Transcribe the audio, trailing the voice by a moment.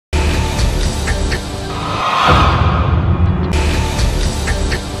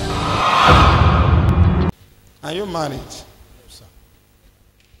Are you married? No, sir.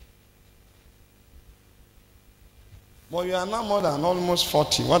 But you are now more than almost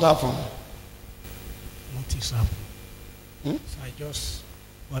 40. What happened? Nothing's happened. Hmm? So I just,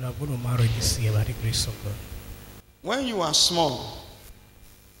 but I'm going to marry this year by the grace of God. When you were small,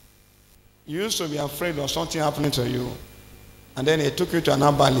 you used to be afraid of something happening to you. And then they took you to an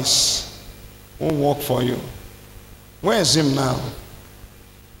herbalist who worked for you. Where is him now? When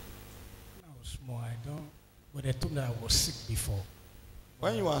I was small, I don't, but they told me I was sick before.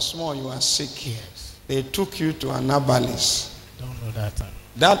 When you were small, you were sick. Yes. They took you to an herbalist. I don't know that time.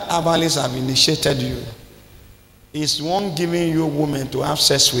 That herbalist have initiated you. He's one giving you women to have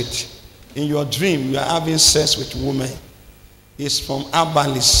sex with. In your dream, you are having sex with women. It's from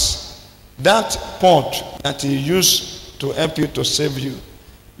herbalist. That pot that he used to help you to save you,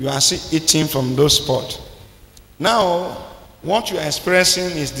 you are still eating from those pots. Now, what you are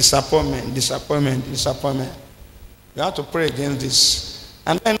expressing is disappointment, disappointment, disappointment. You have to pray against this.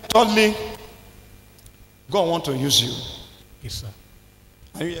 And then thirdly, God wants to use you. Yes, sir.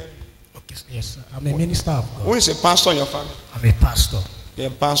 Are you hearing? Okay, yes, sir. I'm a minister of God. Who is a pastor in your family? I'm a pastor. You're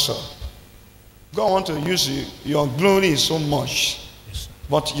a pastor. God wants to use you. Your glory is so much. Yes, sir.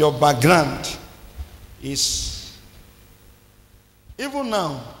 But your background is, even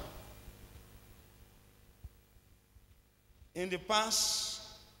now, in the past,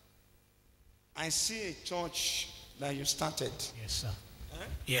 I see a church that you started. Yes, sir.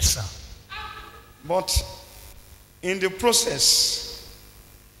 Yes, sir. But in the process,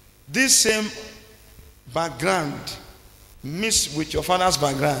 this same background mixed with your father's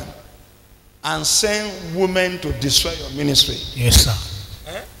background and send women to destroy your ministry. Yes,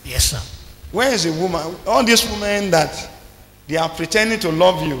 sir. Yes, sir. Where is the woman? All these women that they are pretending to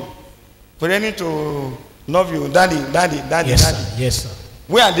love you, pretending to love you, daddy, daddy, daddy, Yes, daddy. sir. Yes, sir.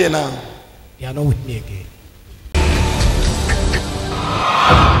 Where are they now? They are not with me again.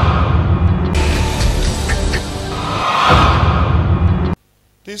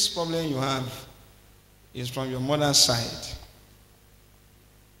 This problem you have is from your mother's side.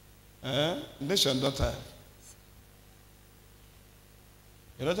 This is your daughter.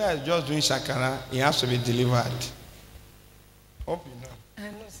 Your daughter is just doing shakara. He has to be delivered. Hope you know.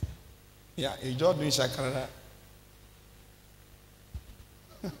 I know, sir. Yeah, he's just doing shakara.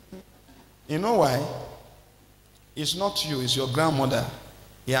 You know why? It's not you, it's your grandmother.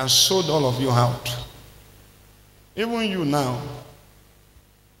 He has sold all of you out. Even you now.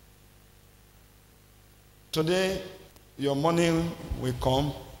 Today, your money will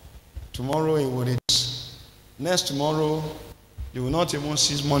come. Tomorrow, it will reduce. Next tomorrow, you will not even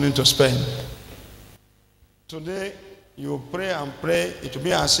seize money to spend. Today, you pray and pray. It will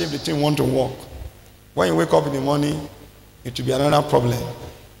be as if the thing wants to work. When you wake up in the morning, it will be another problem.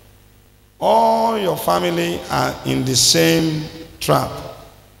 All your family are in the same trap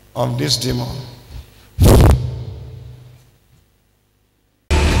of this demon.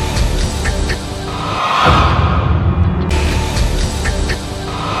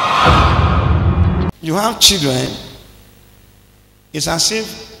 You have children, it's as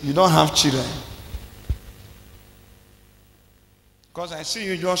if you don't have children. Because I see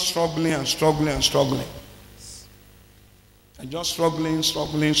you just struggling and struggling and struggling. And just struggling,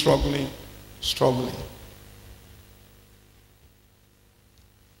 struggling, struggling, struggling.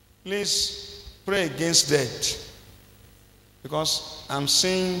 Please pray against that. Because I'm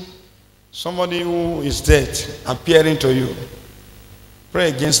seeing somebody who is dead appearing to you. Pray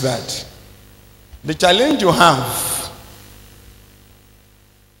against that. The challenge you have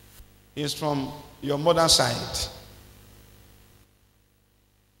is from your mother's side.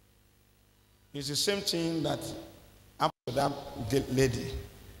 It's the same thing that happened to that lady.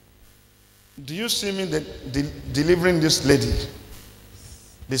 Do you see me delivering this lady?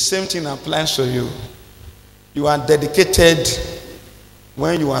 The same thing applies to you. You are dedicated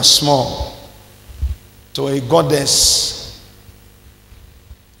when you are small to a goddess.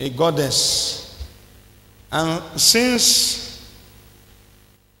 A goddess. And since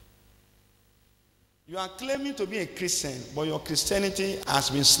you are claiming to be a Christian, but your Christianity has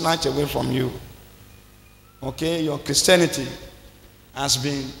been snatched away from you. Okay, your Christianity has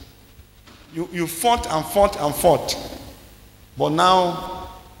been, you fought and fought and fought. But now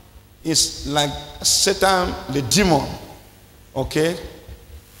it's like Satan, the demon, okay,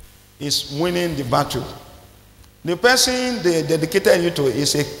 is winning the battle. The person they dedicated you to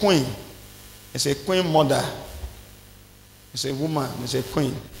is a queen. It's a queen mother. It's a woman. It's a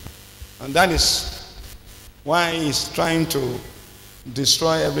queen. And that is why he's trying to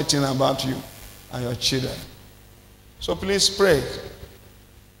destroy everything about you and your children. So please pray.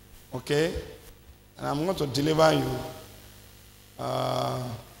 Okay? and I'm going to deliver you.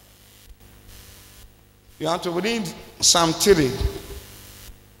 You have to read Psalm 3,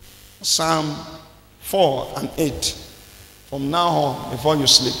 Psalm 4 and 8 from now on before you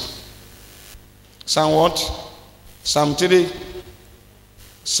sleep. Psalm what? Psalm 3,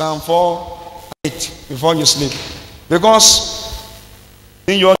 Psalm 4, 8 before you sleep. Because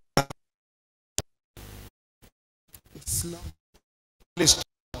in your list,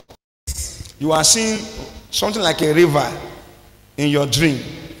 you are seeing something like a river in your dream.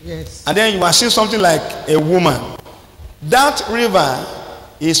 Yes. And then you are seeing something like a woman. That river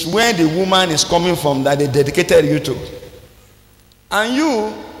is where the woman is coming from that they dedicated you to. And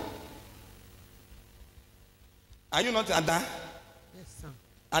you, are you not Ada? Yes, sir.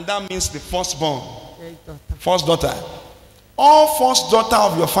 Ada means the firstborn, Yes, daughter. first daughter. All first daughter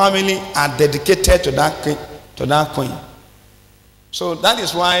of your family are dedicated to that queen. So that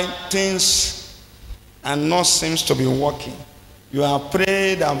is why things are not seems to be working. You have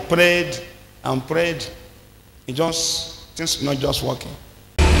prayed and prayed and prayed. It just things not just working.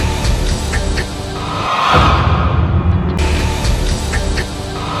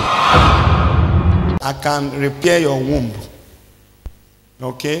 I can repair your womb.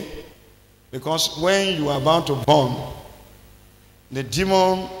 Okay? Because when you are about to born, the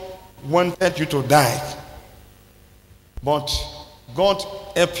demon wanted you to die. But God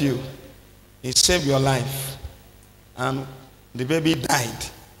helped you. He saved your life. And the baby died.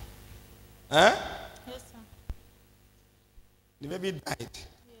 Eh? Yes, sir. The baby died. Yes.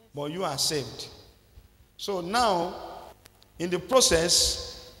 But you are saved. So now, in the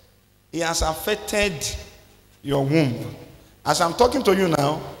process, it has affected your womb. As I'm talking to you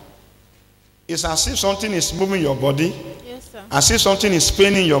now, it's as if something is moving your body. Yes, sir. As if something is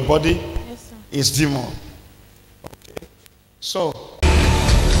paining your body. Yes, sir. It's demon. Okay. So,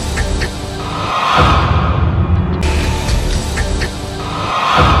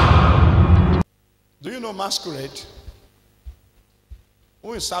 do you know masquerade?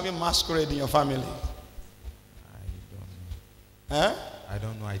 Who is serving masquerade in your family? I don't know. Eh? I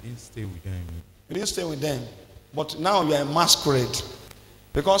don't know. I didn't stay with them. You didn't stay with them. But now you are a masquerade.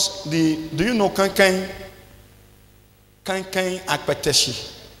 Because do you know kankan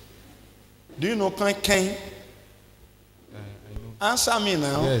akpeteshi? Do you know kankan? I know. Answer me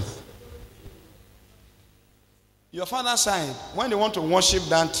now. Yes. Your father's side, when they want to worship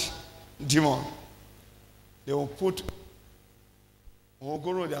that demon, they will put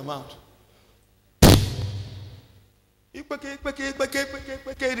Ogoro in their mouth.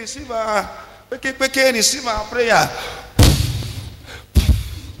 Receive our prayer.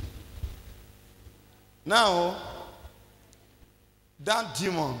 Now, that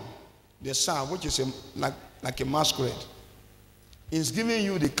demon, the sound, which is like a masquerade, is giving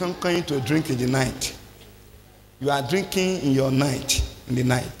you the cancer to drink in the night. You are drinking in your night, in the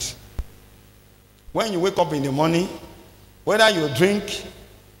night. When you wake up in the morning, whether you drink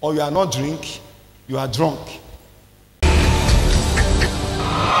or you are not drink, you are drunk.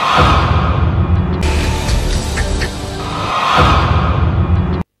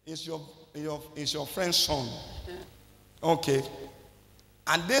 It's your friend's son. Okay.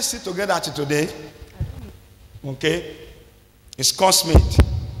 And they sit together till today. Okay. It's classmate.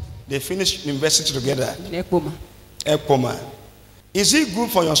 They finished university together. Ekpoma. Is it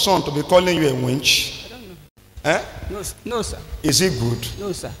good for your son to be calling you a wench? I don't know. Eh? No, sir. Is it good?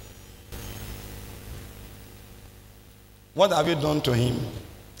 No, sir. What have you done to him?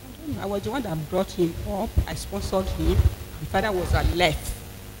 I was the one that brought him up. I sponsored him. The father was left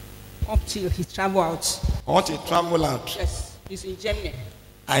up till he traveled out. Want to travel out? Yes, he's in Germany.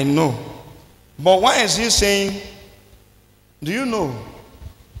 I know. But why is he saying, do you know,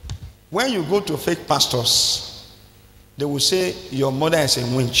 when you go to fake pastors, they will say your mother is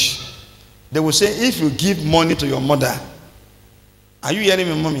a witch. They will say if you give money to your mother, are you hearing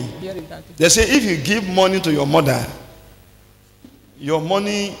me, mommy? Hearing that. They say if you give money to your mother, your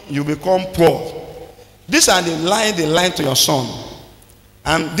money, you become poor. These are the lie they lie to your son.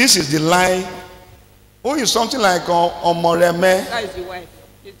 And this is the lie. Who is something like Omoreme? That is the wife.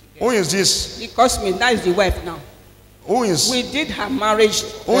 Who is this? Because me, that is the wife now. Who is? We did her marriage.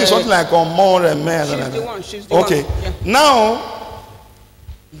 Who is something like Omoreme? She's the one. She's the okay. one. Yeah. Now,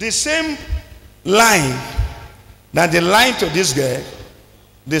 the same lie that they lied to this girl,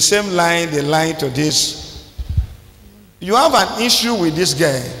 the same lie they lied to this. You have an issue with this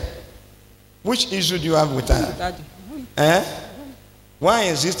girl. Which issue do you have with her? Daddy. Eh? Why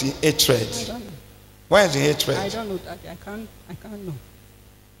is this the hatred? I don't know. Why is the hatred? I don't know, Daddy. I can't know. I don't know.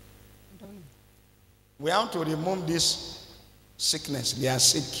 We have to remove this sickness. They are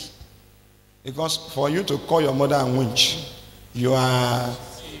sick. Because for you to call your mother a witch, you are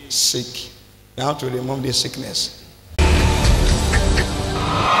sick. You have to remove the sickness.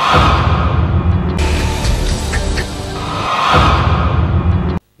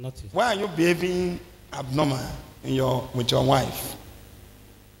 Nothing. Why are you behaving abnormal with your wife?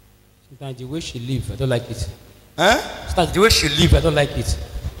 Sometimes the way she lives, I don't like it. Eh? Sometimes the way she lives, I don't like it.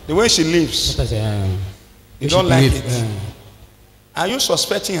 The way she lives, Sometimes, you don't like behave, it. Are you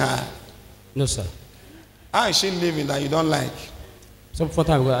suspecting her? No, sir. How is she living that you don't like? Sometimes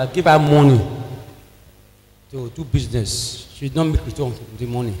I give her money to do business. She don't make return with the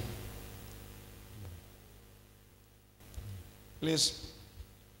money. Please,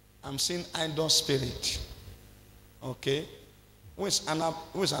 I'm seeing idol spirit. Okay? Who is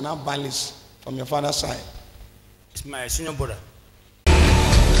Anabalis from your father's side? It's my senior brother.